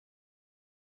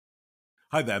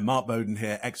Hi there, Mark Bowden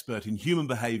here, expert in human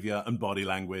behavior and body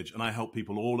language, and I help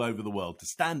people all over the world to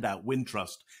stand out, win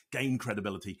trust, gain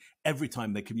credibility every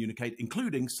time they communicate,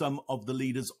 including some of the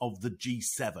leaders of the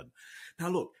G7. Now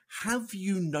look, have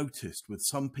you noticed with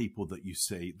some people that you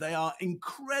see, they are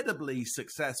incredibly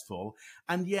successful,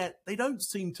 and yet they don't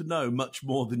seem to know much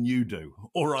more than you do,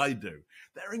 or I do.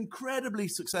 They're incredibly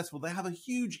successful. They have a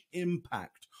huge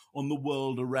impact on the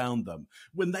world around them.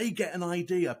 When they get an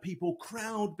idea, people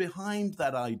crowd behind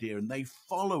that idea and they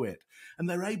follow it, and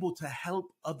they're able to help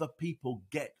other people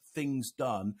get things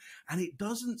done. And it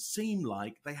doesn't seem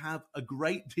like they have a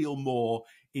great deal more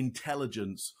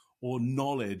intelligence or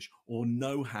knowledge or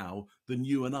know-how than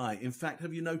you and I. In fact,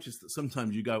 have you noticed that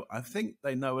sometimes you go, I think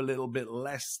they know a little bit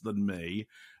less than me,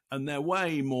 and they're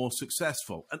way more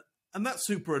successful. And that's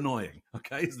super annoying,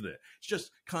 okay, isn't it? It's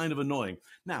just kind of annoying.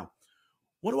 Now,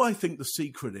 what do I think the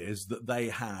secret is that they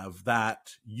have that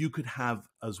you could have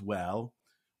as well?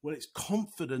 Well, it's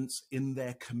confidence in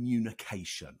their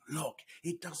communication. Look,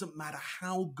 it doesn't matter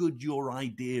how good your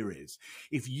idea is.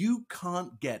 If you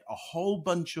can't get a whole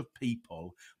bunch of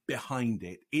people behind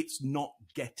it, it's not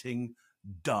getting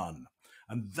done.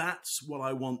 And that's what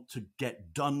I want to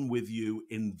get done with you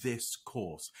in this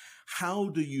course. How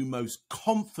do you most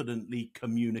confidently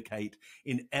communicate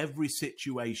in every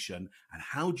situation? And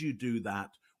how do you do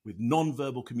that with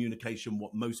nonverbal communication,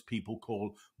 what most people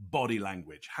call body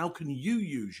language? How can you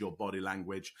use your body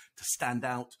language to stand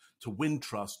out, to win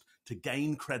trust, to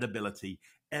gain credibility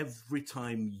every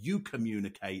time you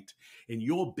communicate in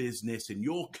your business, in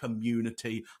your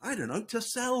community? I don't know, to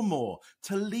sell more,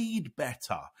 to lead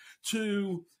better,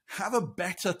 to have a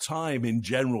better time in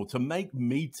general, to make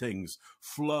meetings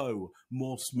flow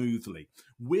more smoothly.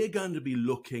 We're going to be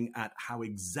looking at how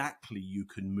exactly you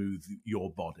can move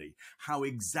your body, how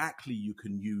exactly you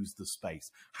can use the space,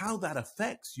 how that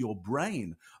affects your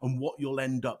brain and what you'll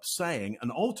end up saying,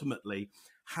 and ultimately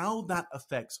how that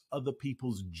affects other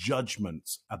people's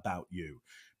judgments about you,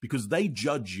 because they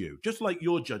judge you just like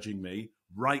you're judging me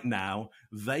right now.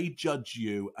 They judge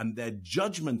you, and their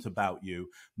judgment about you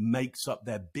makes up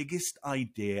their biggest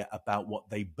idea about what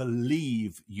they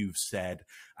believe you've said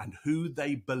and who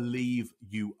they believe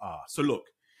you are. So look,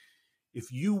 if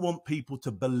you want people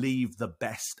to believe the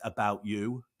best about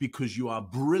you because you are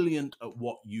brilliant at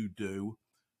what you do,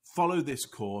 follow this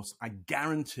course. I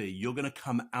guarantee you're going to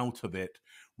come out of it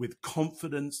with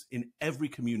confidence in every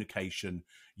communication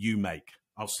you make.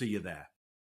 I'll see you there.